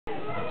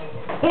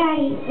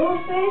Daddy,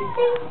 well, first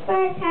things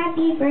first,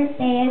 happy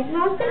birthday. As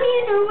most of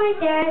you know, my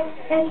dad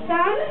is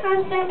son,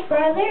 husband,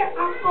 brother,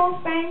 uncle,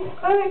 friend,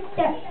 or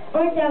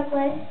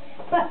Douglas.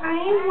 But I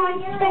am one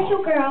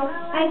special girl.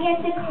 I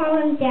get to call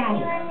him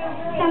Daddy.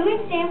 Some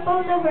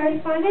examples of our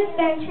fun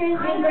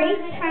adventures and great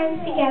times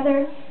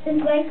together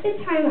is like the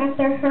time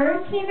after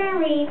Hurricane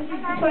Irene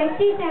twice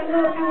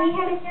December, and we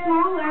had a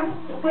small laugh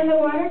when the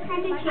water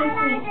kind of chased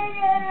me.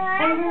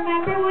 And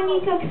remember when you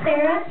took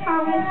Sarah,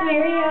 Thomas,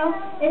 Marielle,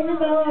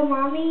 Isabella,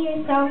 Mommy,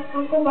 yourself,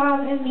 Uncle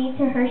Bob, and me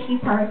to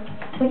Hershey Park,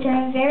 which I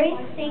am very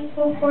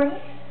thankful for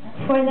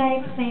that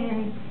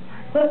experience.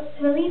 But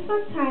really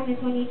fun time is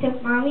when you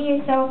took Mommy,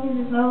 yourself,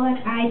 Isabella,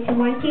 and I to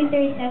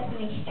 123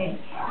 Sesame Street.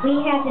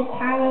 We had the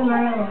time of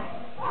our lives.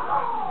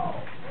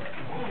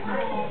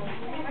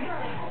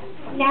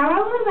 Now I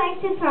would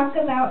like to talk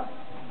about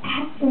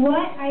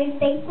what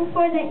I'm thankful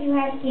for that you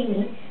have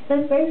given me.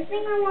 The first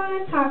thing I want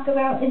to talk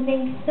about is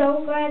being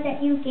so glad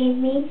that you gave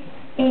me.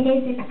 It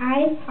is an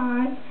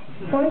iPod,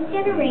 4th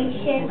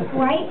generation,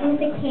 white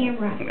with a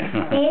camera.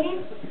 It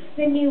is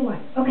the new one.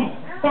 Okay,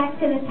 back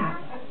to the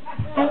top.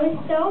 I was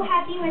so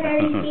happy when I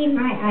received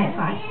my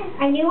iPod.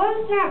 I knew I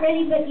was not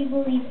ready, but you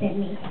believed in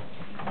me.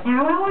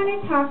 Now I want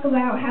to talk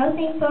about how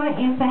thankful I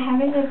am for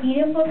having a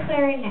beautiful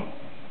clarinet.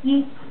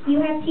 You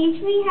have taught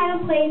me how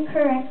to play it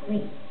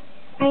correctly.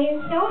 I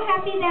am so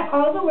happy that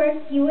all the work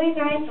you and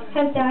I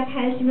have done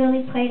has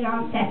really paid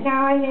off, that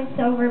now I'm in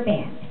silver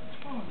band.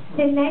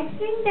 The next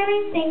thing that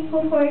I'm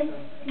thankful for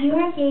you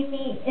have gave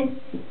me is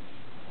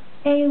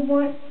a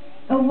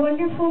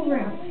wonderful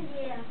room.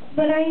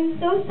 But I am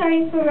so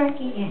sorry for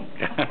wrecking it.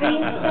 I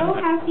am so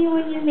happy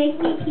when you make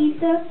me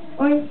pizza,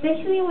 or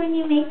especially when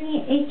you make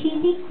me a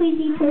cheesy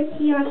queasy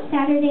tortilla on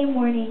Saturday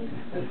mornings.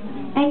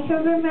 I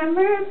can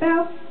remember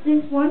about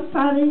this one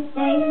Father's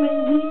Day when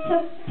we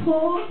took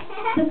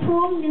the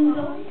pool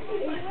noodles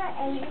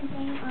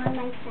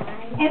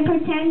and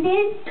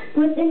pretended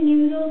with the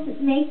noodles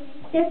make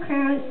the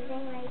crown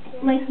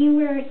like you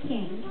were a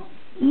king.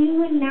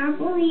 You would not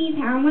believe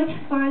how much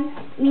fun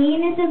me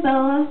and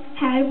Isabella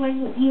had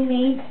when you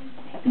made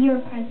your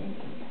present.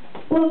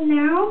 Well,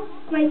 now,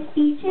 my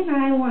speech and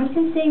I want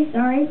to say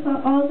sorry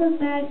for all the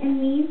bad and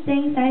mean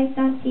things I've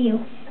done to you.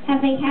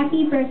 Have a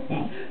happy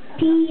birthday.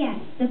 P.S.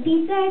 The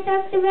pizza I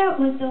talked about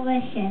was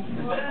delicious.